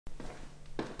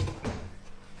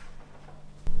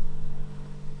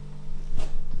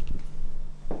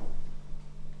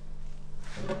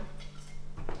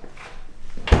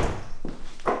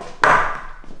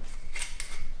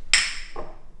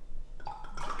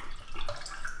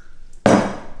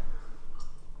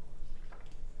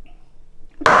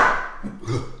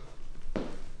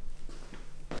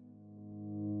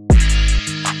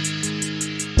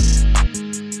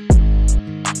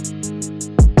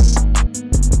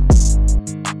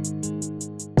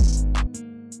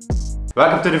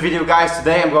Welcome to the video, guys.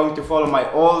 Today I'm going to follow my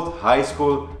old high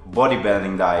school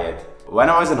bodybuilding diet. When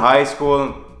I was in high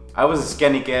school, I was a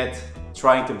skinny kid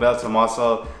trying to build some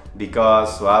muscle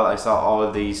because, well, I saw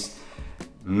all these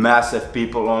massive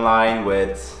people online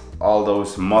with all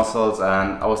those muscles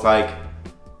and I was like,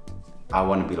 I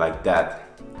want to be like that.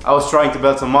 I was trying to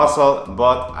build some muscle,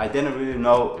 but I didn't really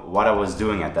know what I was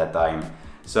doing at that time.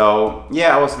 So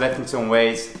yeah, I was lifting some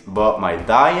weights, but my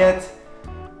diet,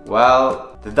 well,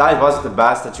 the diet wasn't the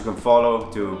best that you can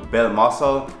follow to build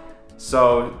muscle.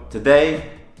 So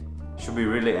today should be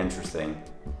really interesting.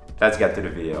 Let's get to the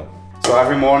video. So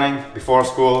every morning before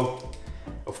school,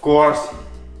 of course,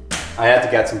 I had to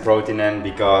get some protein in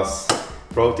because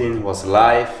protein was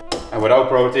life, and without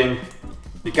protein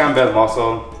you can't build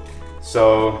muscle.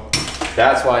 So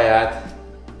that's why I had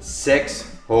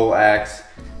 6 whole eggs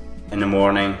in the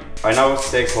morning. I know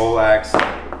 6 whole eggs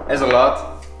is a lot,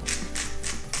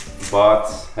 but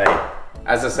hey,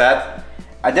 as I said,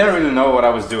 I didn't really know what I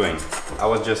was doing. I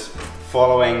was just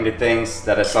following the things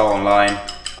that I saw online.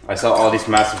 I saw all these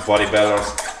massive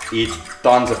bodybuilders eat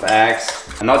tons of eggs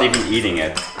and not even eating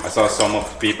it. I saw some of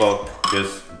the people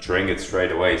just drink it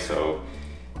straight away, so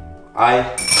I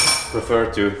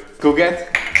prefer to cook it.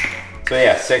 So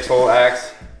yeah, 6 whole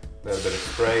eggs, a little bit of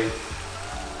spray.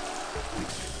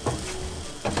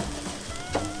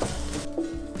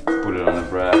 Put it on the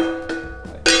bread,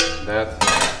 like that.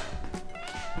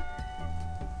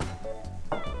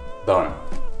 Done.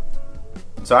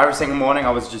 So every single morning I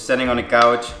was just sitting on the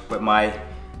couch with my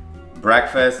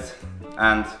breakfast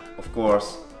and of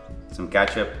course some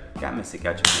ketchup. Can't miss the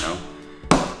ketchup, you know.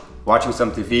 Watching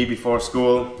some TV before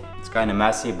school. It's kind of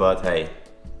messy, but hey,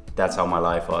 that's how my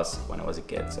life was when I was a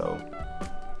kid. So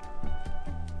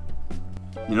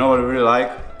you know what I really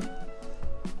like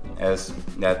is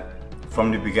that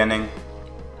from the beginning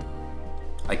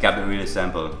I kept it really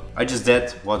simple. I just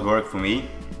did what worked for me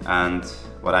and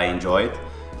what I enjoyed,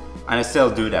 and I still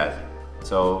do that.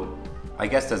 So I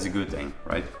guess that's a good thing,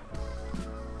 right?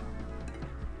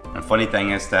 And funny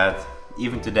thing is that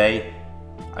even today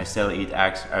I still eat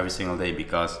eggs every single day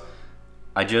because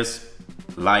I just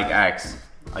like eggs.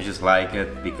 I just like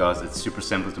it because it's super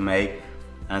simple to make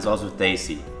and it's also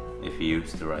tasty if you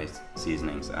use the right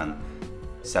seasonings and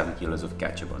 7 kilos of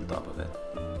ketchup on top of it.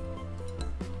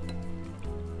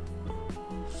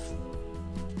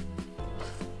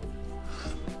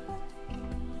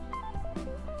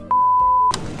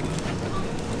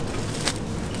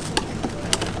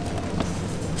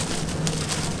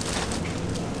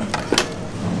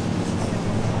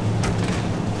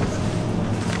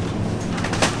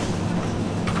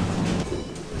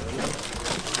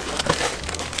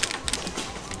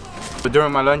 So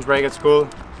during my lunch break at school,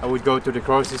 I would go to the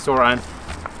grocery store and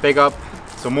pick up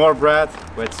some more bread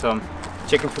with some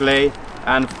chicken fillet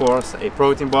and of course a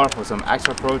protein bar for some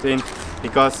extra protein,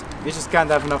 because you just can't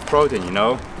have enough protein, you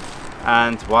know.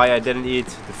 And why I didn't eat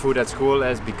the food at school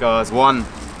is because 1,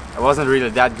 it wasn't really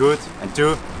that good, and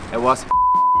 2, it was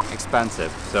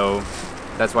expensive. So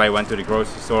that's why I went to the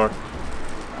grocery store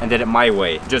and did it my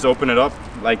way. Just open it up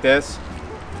like this,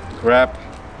 grab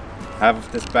half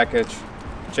of this package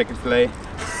chicken fillet.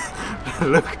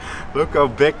 look how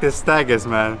big this stack is,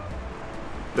 man.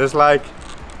 There's like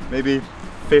maybe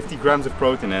 50 grams of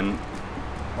protein in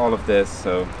all of this,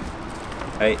 so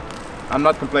hey, I'm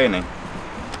not complaining.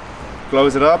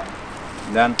 Close it up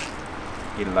and then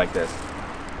eat it like this.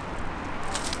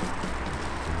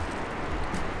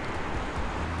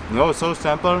 You know, it's so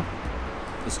simple,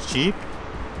 it's cheap,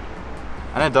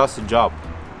 and it does the job.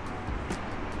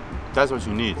 That's what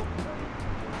you need.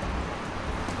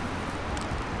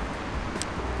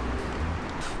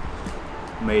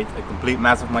 Made a complete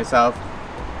mess of myself.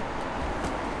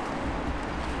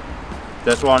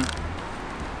 This one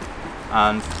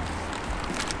and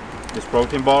this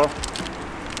protein bar.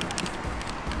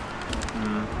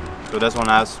 So this one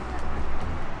has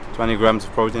 20 grams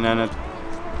of protein in it.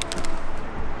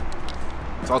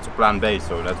 It's also plant-based,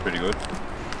 so that's pretty good.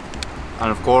 And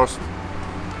of course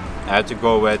I had to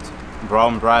go with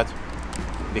brown bread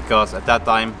because at that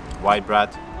time white bread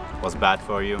was bad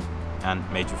for you and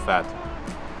made you fat.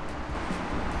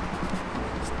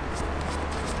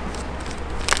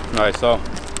 Alright, so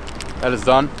that is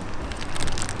done.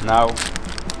 Now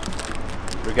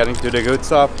we're getting to the good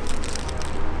stuff.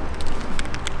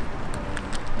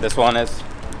 This one is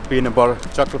peanut butter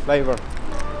chocolate flavor.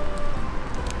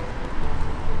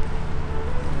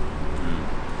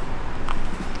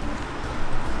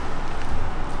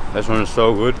 This one is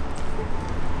so good.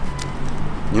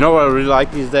 You know what I really like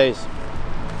these days?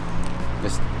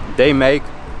 Is they make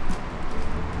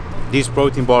these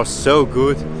protein bars so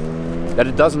good that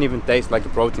it doesn't even taste like a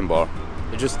protein bar.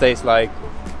 It just tastes like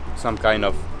some kind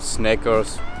of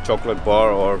Snickers chocolate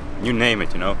bar, or you name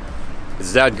it, you know.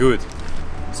 It's that good.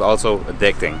 It's also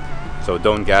addicting. So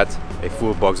don't get a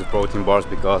full box of protein bars,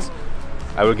 because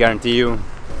I will guarantee you,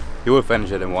 you will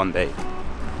finish it in one day.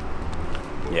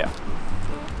 Yeah.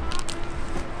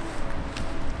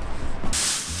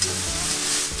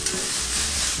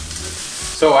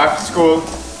 So after school,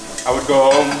 I would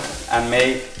go home and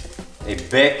make a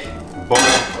big bowl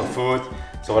of food.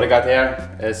 So what I got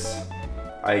here is,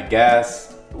 I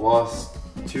guess, was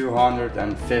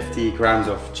 250 grams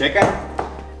of chicken,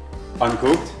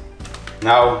 uncooked.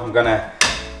 Now I'm gonna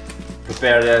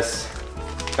prepare this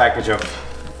package of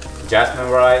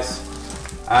jasmine rice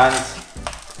and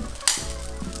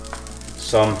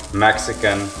some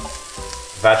Mexican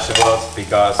vegetables,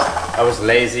 because I was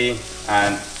lazy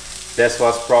and this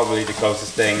was probably the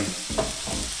closest thing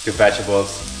to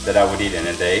vegetables that I would eat in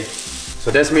a day. So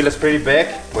this meal is pretty big,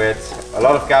 with a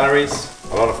lot of calories,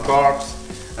 a lot of carbs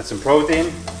and some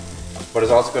protein, but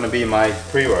it's also going to be my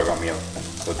pre-workout meal.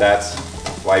 So that's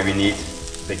why we need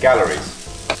the calories.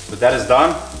 So that is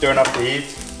done, turn off the heat,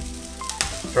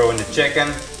 throw in the chicken,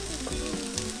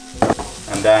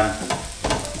 and then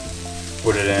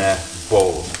put it in a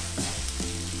bowl.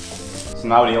 So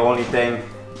now the only thing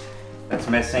that's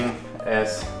missing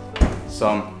is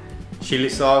some chili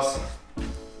sauce.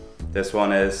 This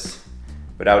one is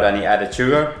without any added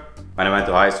sugar. When I went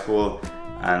to high school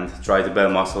and tried to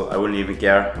build muscle, I wouldn't even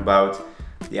care about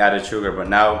the added sugar, but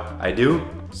now I do.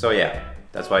 So yeah,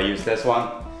 that's why I use this one.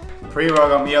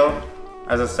 Pre-workout meal,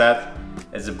 as I said,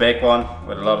 is a big one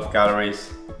with a lot of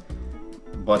calories,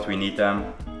 but we need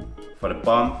them for the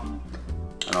pump,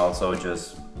 and also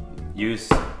just use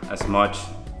as much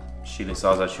chili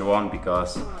sauce as you want,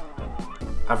 because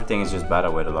everything is just better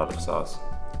with a lot of sauce.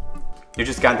 You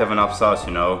just can't have enough sauce,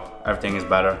 you know. Everything is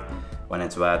better when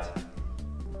it's wet.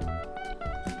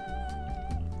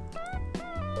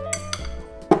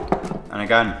 And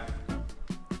again,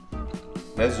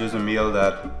 this is just a meal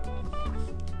that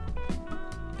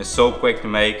is so quick to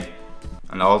make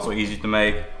and also easy to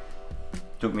make.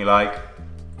 Took me like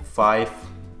 5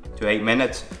 to 8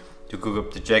 minutes to cook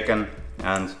up the chicken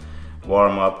and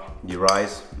warm up the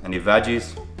rice and the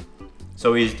veggies.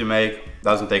 So easy to make,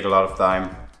 doesn't take a lot of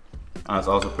time, and it's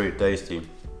also pretty tasty.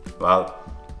 Well,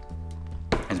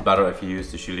 it's better if you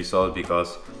use the chili sauce,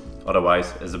 because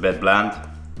otherwise it's a bit bland,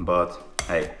 but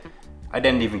hey, I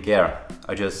didn't even care.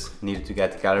 I just needed to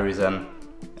get the calories in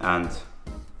and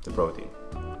the protein.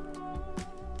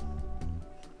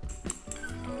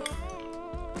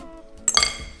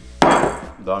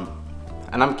 Done.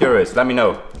 And I'm curious, let me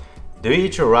know, do you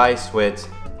eat your rice with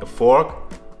a fork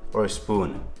or a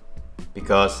spoon?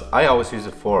 Because I always use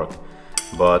a fork,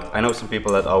 but I know some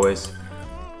people that always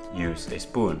use a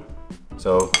spoon.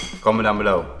 So comment down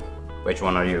below, which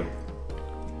one are you?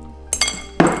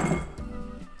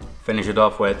 Finish it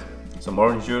off with some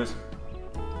orange juice.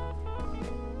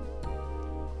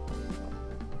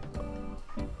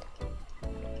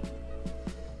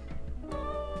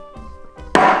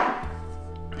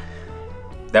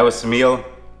 That was the meal,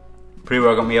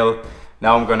 pre-workout meal.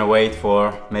 Now I'm gonna wait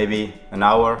for maybe an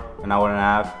hour and a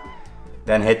half.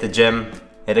 Then hit the gym,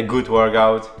 hit a good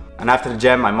workout. And after the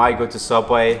gym, I might go to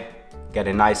Subway, get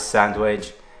a nice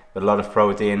sandwich with a lot of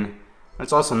protein.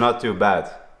 It's also not too bad.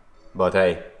 But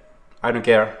hey, I don't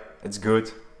care, it's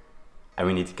good, and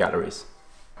we need the calories.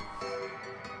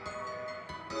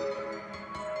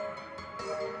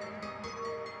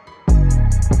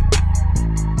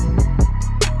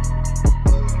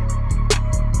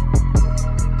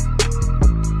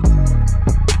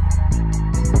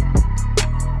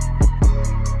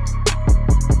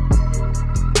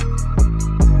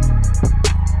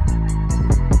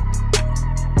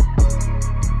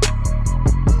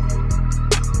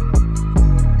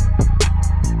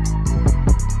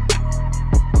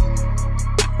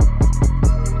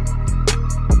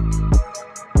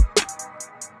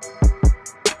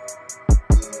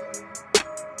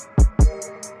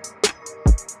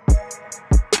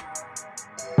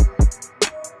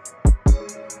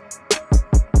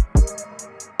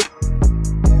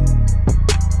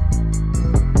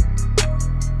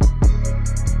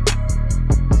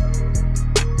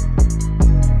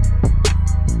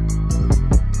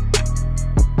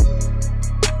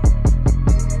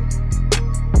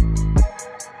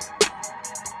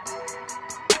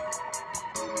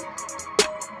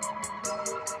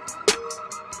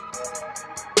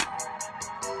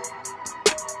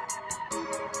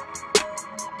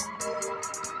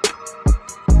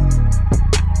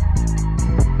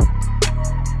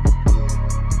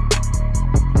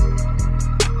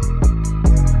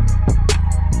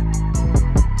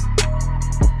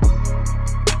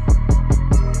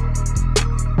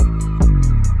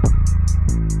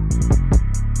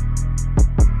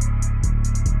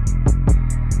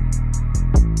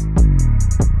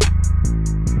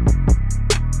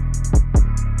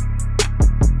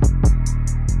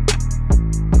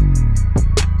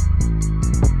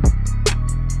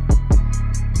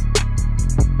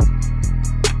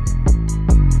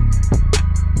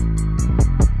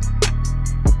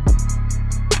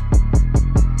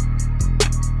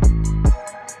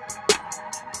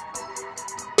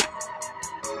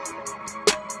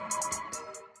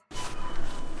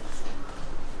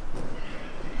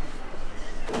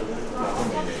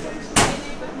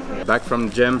 Back from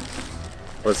the gym.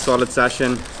 It was a solid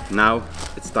session. Now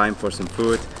it's time for some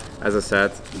food. As I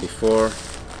said before,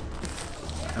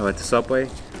 I went to Subway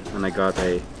and I got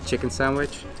a chicken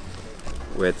sandwich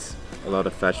with a lot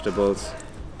of vegetables.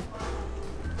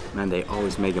 Man, they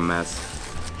always make a mess.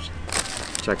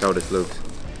 Check how this looks.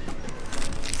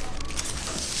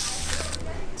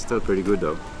 It's still pretty good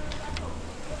though.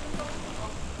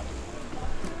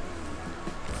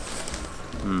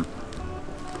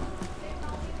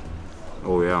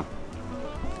 Oh yeah.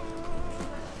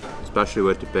 Especially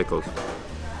with the pickles.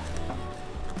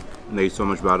 They taste so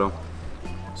much better.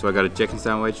 So I got a chicken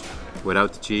sandwich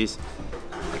without the cheese.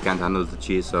 I can't handle the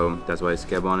cheese, so that's why I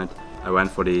skip on it. I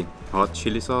went for the hot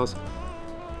chili sauce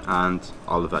and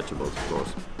all the vegetables, of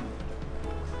course.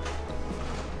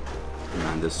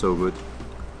 Man, this is so good.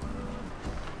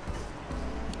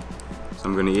 So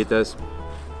I'm gonna eat this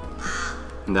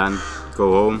and then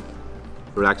go home,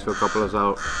 relax for a couple of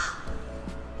hours.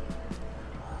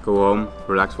 Go home,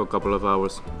 relax for a couple of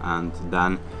hours, and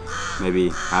then maybe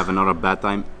have another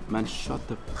bedtime. Man, shut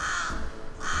the...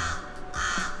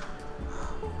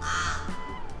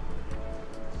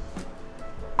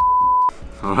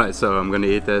 Alright, so I'm gonna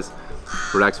eat this,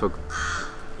 relax for...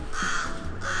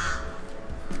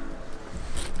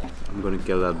 I'm gonna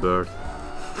kill that bird.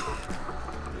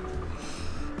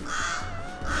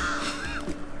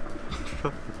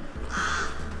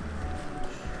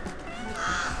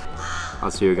 I'll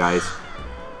see you guys.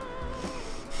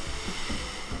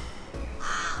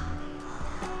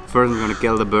 First I'm gonna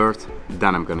kill the bird,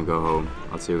 then I'm gonna go home.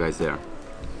 I'll see you guys there.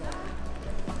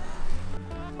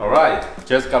 Alright,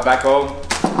 just got back home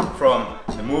from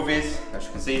the movies. As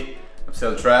you can see, I'm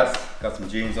still dressed, got some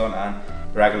jeans on and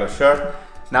regular shirt.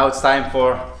 Now it's time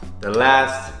for the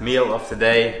last meal of the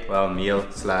day. Well, meal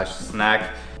slash snack.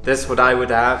 This is what I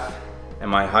would have in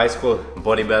my high school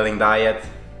bodybuilding diet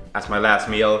as my last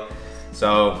meal.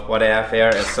 So what I have here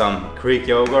is some Greek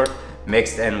yogurt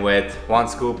mixed in with 1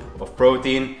 scoop of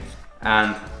protein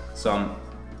and some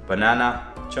banana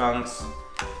chunks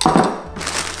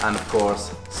and of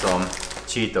course some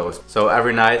Cheetos. So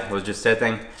every night I was just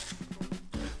sitting,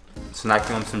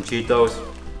 snacking on some Cheetos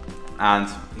and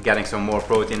getting some more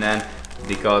protein in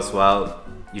because, well,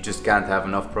 you just can't have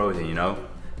enough protein, you know?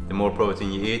 The more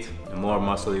protein you eat, the more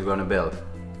muscle you're gonna build.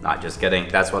 Not just kidding,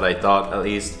 that's what I thought, at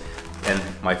least in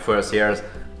my first years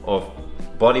of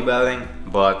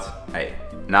bodybuilding, but hey,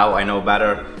 now I know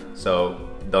better, so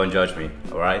don't judge me,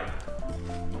 alright?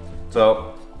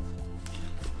 So,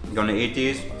 I'm gonna eat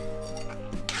these,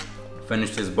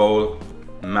 finish this bowl,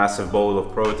 massive bowl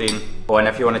of protein. Oh, and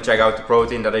if you want to check out the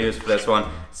protein that I use for this one,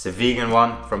 it's a vegan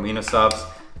one from InnoSubs,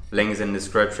 link is in the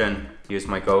description, use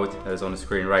my code that is on the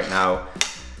screen right now.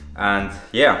 And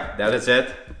yeah, that is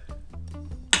it.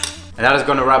 And that is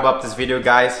gonna wrap up this video,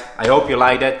 guys. I hope you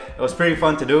liked it. It was pretty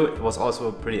fun to do. It was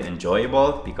also pretty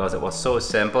enjoyable because it was so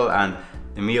simple and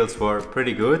the meals were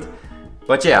pretty good.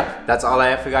 But yeah, that's all I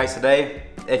have for you guys today.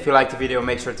 If you liked the video,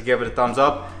 make sure to give it a thumbs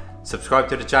up. Subscribe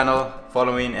to the channel,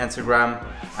 follow me on Instagram,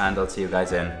 and I'll see you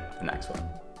guys in the next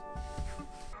one.